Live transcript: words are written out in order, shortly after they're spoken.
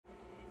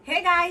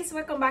Hey guys,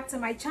 welcome back to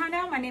my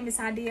channel. My name is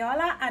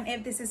Theadeola, and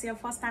if this is your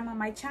first time on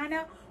my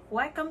channel,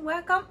 welcome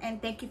and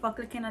thank you for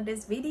clicking on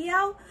this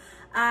video.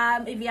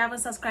 If you haven't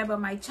subscribed on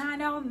my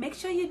channel, make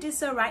sure you do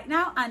so right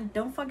now, and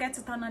don't forget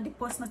to turn on the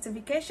post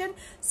notification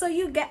so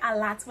you get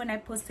alerts when I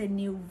post a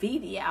new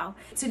video.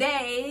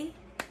 Today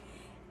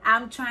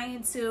I'm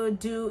trying to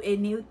do a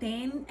new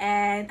thing,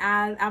 and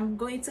I'm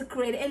going to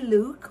create a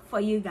look for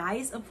you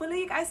guys.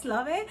 Hopefully you guys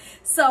love it.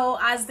 So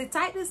as the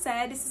title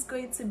said, this is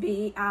going to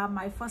be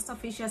my first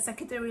official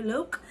secretary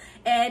look,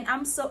 and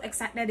I'm so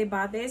excited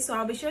about this. So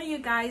I'll be showing you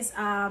guys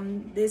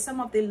there's some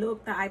of the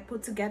look that I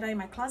put together in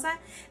my closet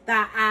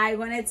that I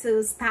wanted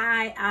to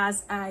style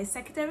as a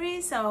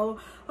secretary. So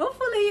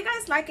hopefully you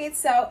guys like it.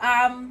 So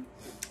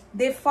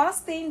the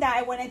first thing that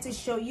I wanted to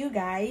show you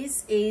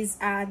guys is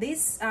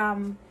this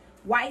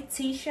white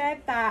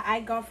t-shirt that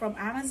I got from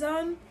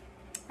Amazon.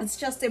 It's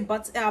just a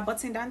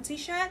button down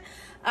t-shirt,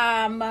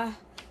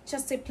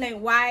 just a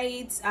plain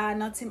white,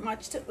 nothing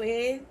much to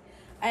it,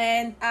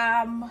 and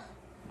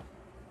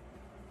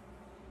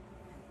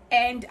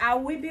I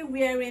will be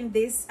wearing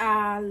this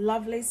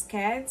lovely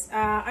skirt.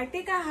 I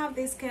think I have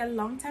this skirt a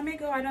long time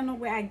ago. I don't know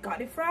where I got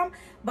it from,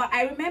 but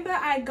I remember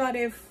I got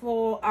it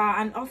for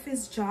an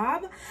office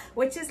job,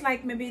 which is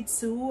like maybe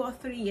 2 or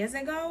 3 years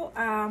ago.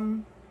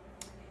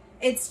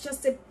 It's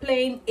just a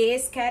plain A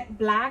skirt,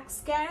 black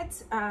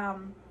skirt.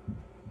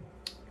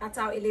 That's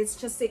how it is,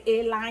 just a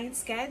A-line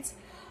skirt.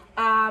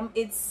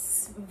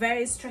 It's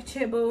very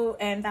stretchable,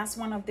 and that's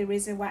one of the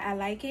reasons why I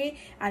like it.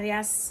 And it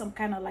has some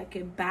kind of like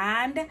a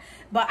band,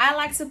 but I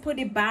like to put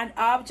the band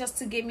up just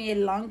to give me a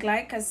long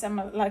leg, because I'm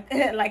like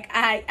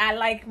I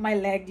like my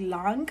leg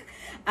long.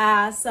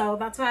 So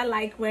that's why I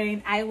like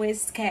wearing high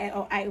waist skirt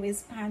or high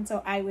waist pants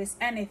or high waist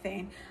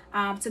anything,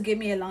 to give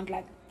me a long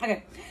leg.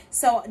 Okay,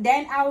 so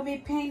then I will be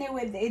painting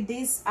with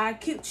these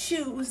cute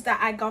shoes that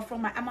I got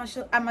from my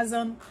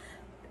Amazon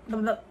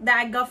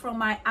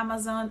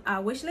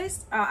wish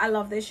list. I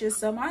love this shoe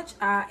so much.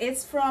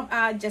 It's from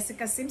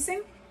Jessica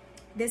Simpson.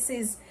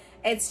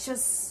 It's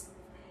just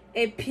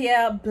a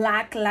pure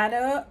black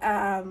leather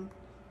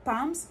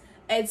pumps.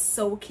 It's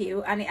so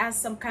cute, and it has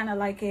some kind of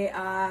like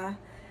a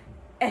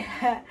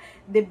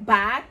the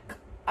back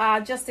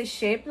just a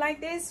shape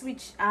like this,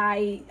 which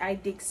I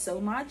dig so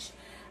much.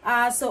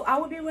 So I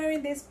will be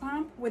wearing this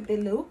pump with the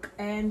look,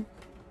 and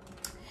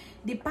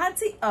the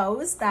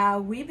pantyhose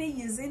that we'll be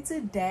using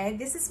today.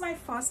 This is my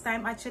first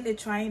time actually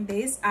trying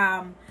this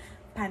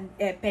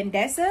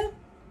pendeza.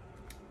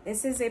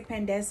 This is a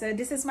pendeza.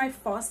 This is my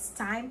first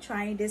time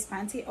trying this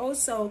pantyhose,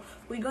 so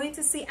we're going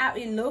to see how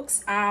it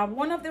looks.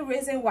 One of the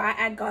reasons why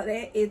I got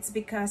it's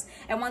because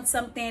I want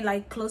something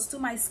like close to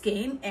my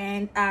skin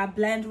and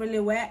blend really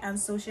well and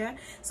social.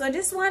 So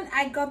this one,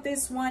 I got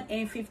this one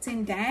in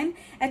 15 Dan.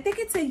 I think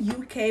it's a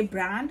UK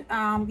brand.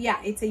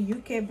 Yeah, it's a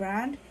UK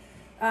brand.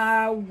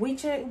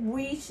 Which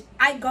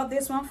I got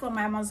this one from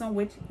my Amazon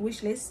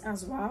wish list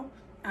as well,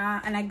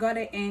 and I got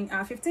it in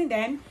 15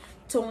 Dan,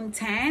 tone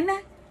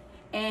 10,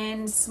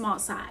 and small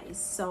size.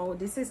 So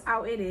this is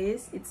how it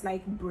is. It's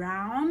like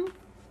brown,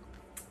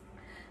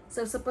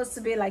 so it's supposed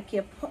to be like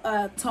a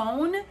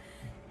tone.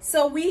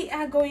 So we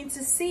are going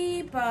to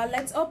see, but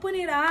let's open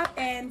it up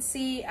and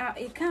see how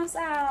it comes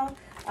out.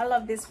 I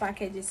love this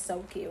package, it's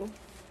so cute,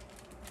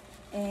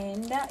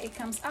 and it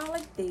comes out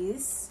like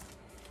this.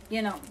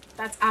 You know,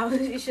 that's how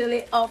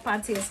usually all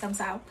panties comes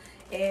out.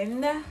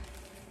 And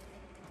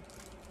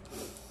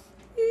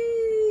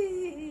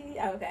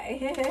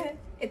okay,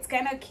 it's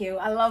kind of cute.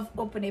 I love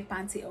opening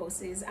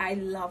pantyhoses. I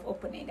love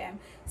opening them.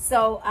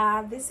 So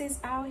this is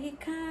how he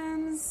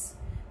comes.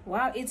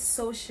 Wow, it's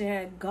so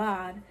sheer.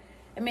 God,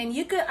 I mean,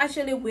 you could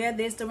actually wear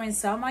this during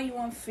summer. You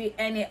won't feel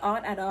any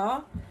hot at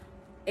all.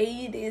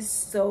 It is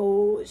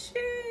so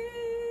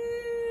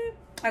sheer.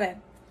 Okay,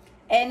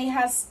 and it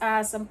has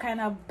some kind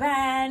of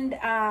band,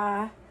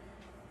 and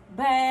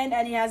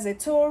it has a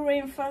toe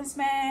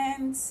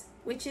reinforcement,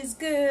 which is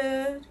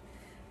good.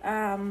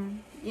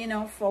 You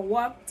know, for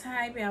work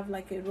time, we have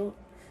like a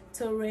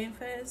toe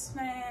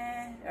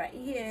reinforcement right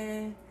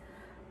here.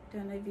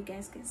 Don't know if you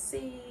guys can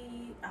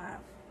see.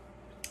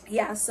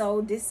 Yeah,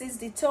 so this is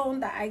the tone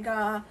that I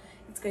got.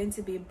 It's going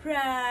to be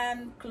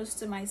brown, close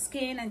to my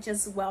skin, and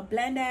just well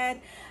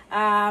blended.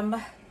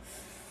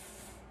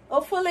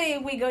 Hopefully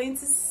we're going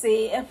to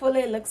see,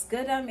 hopefully it looks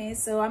good on me.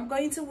 So I'm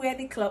going to wear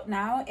the cloth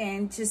now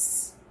and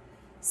just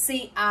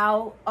see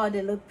how all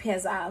the look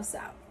pairs out.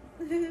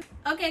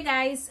 Okay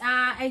guys,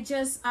 I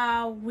just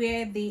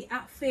wear the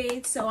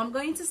outfit, so I'm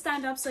going to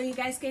stand up so you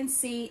guys can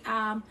see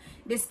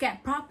the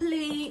skirt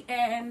properly,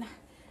 and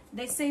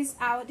this is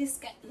how the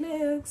skirt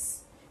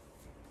looks.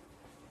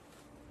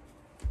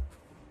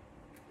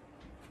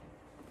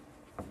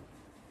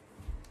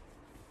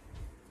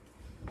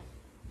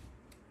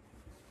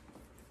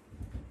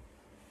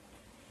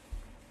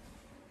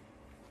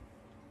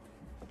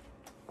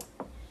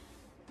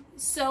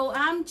 So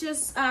I'm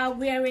just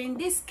wearing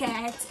this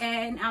skirt,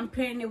 and I'm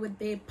pairing it with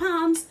the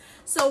pumps.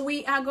 So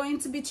we are going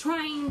to be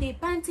trying the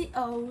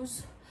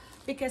pantyhose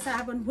because I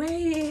haven't wear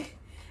it.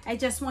 I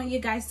just want you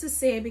guys to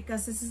see it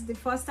because this is the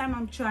first time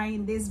I'm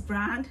trying this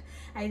brand.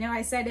 I know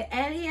I said it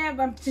earlier,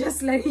 but I'm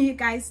just letting you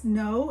guys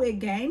know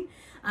again.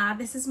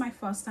 This is my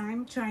first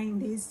time trying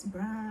this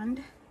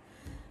brand.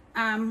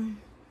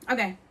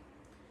 Okay.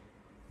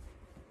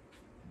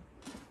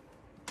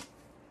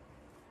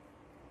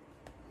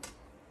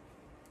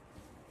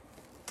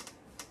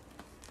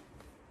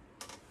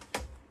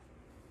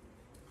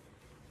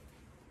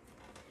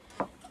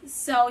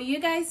 So you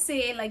guys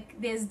see,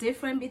 like, there's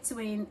difference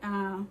between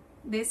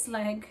this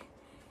leg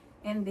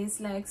and this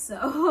leg.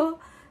 So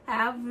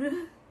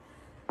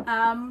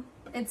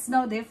it's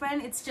no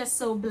different. It's just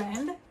so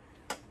blend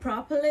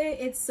properly.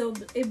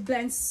 It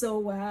blends so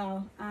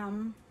well.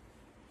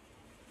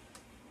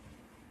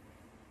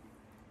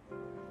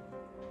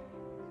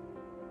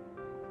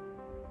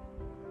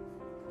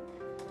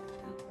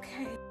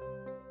 Okay.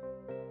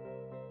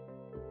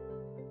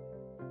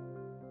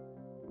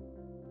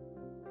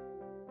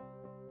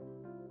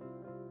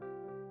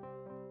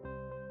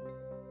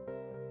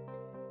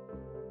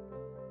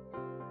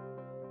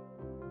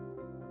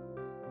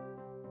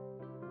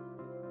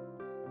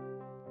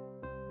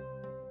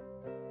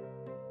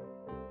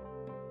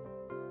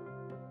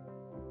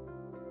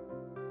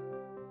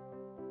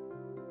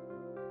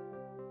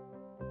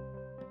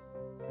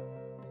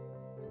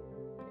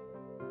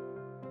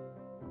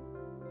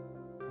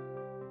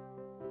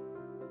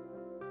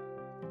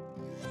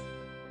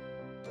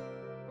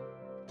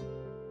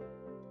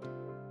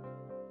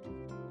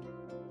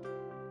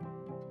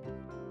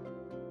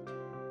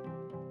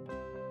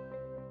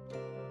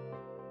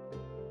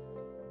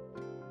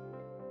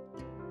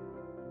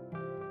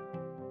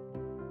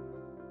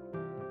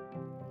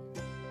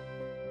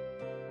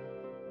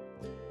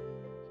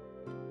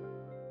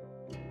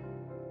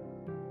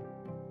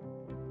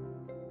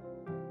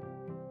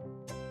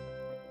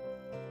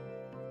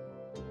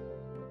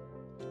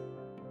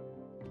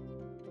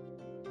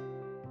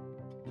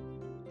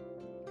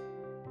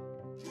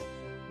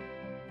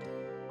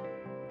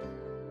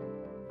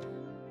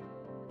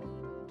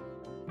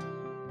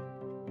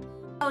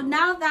 So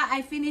now that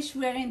I finished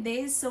wearing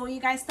this, so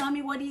you guys tell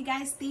me, what do you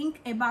guys think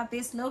about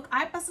this look?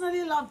 I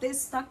personally love this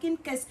stocking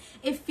because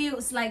it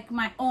feels like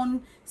my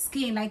own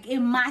skin, like it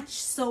matches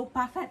so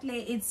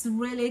perfectly. It's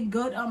really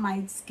good on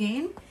my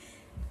skin.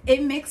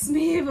 It makes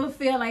me even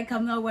feel like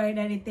I'm not wearing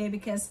anything,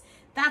 because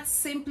that's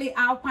simply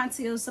how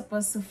pantyhose is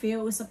supposed to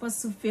feel. It's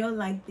supposed to feel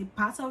like the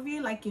part of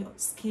you, like your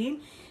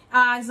skin.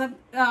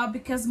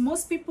 Because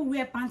most people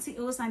wear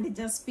pantyhose and they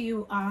just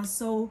feel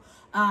so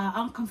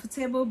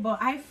uncomfortable, but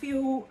I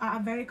feel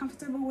very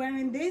comfortable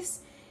wearing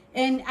this,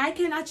 and I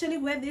can actually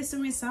wear this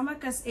during summer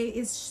because it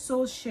is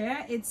so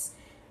sheer. It's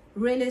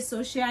really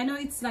so sheer. I know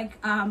it's like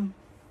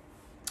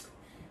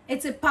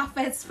it's a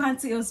perfect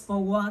pantyhose for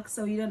work,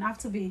 so you don't have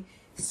to be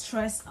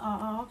stressed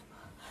out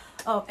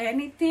or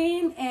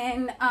anything.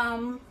 And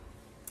I'm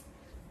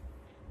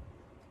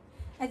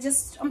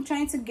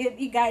trying to give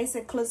you guys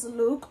a closer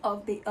look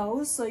of the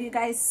hose so you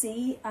guys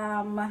see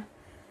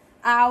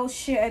how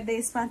sheer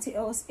this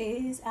pantyhose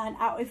is and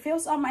how it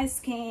feels on my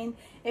skin.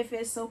 It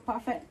feels so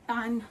perfect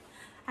and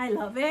I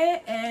love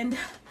it. And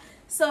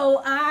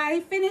so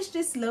I finished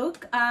this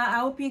look. I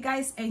hope you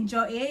guys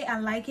enjoy it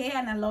and like it,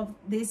 and I love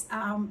this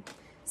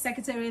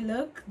secretary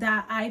look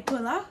that I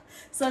pull off.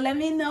 So let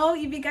me know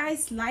if you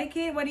guys like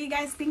it. What do you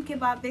guys think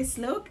about this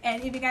look?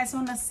 And if you guys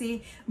want to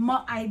see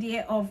more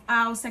idea of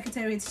how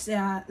secretaries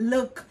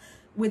look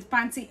with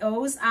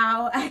pantyhose,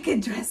 how I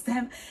can dress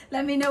them,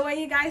 let me know what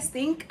you guys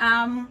think.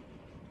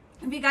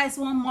 If you guys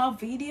want more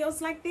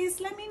videos like this,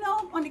 let me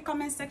know on the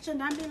comment section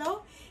down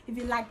below. If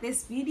you like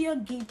this video,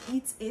 give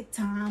it a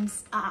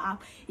thumbs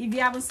up. If you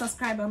haven't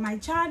subscribed on my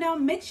channel,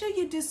 make sure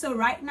you do so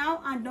right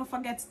now, and don't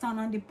forget to turn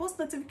on the post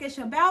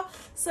notification bell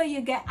so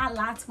you get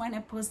alerts when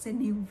I post a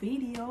new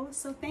video.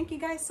 So thank you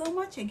guys so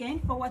much again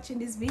for watching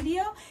this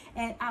video,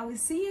 and I will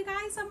see you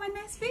guys on my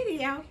next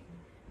video.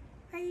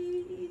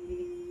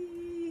 Bye.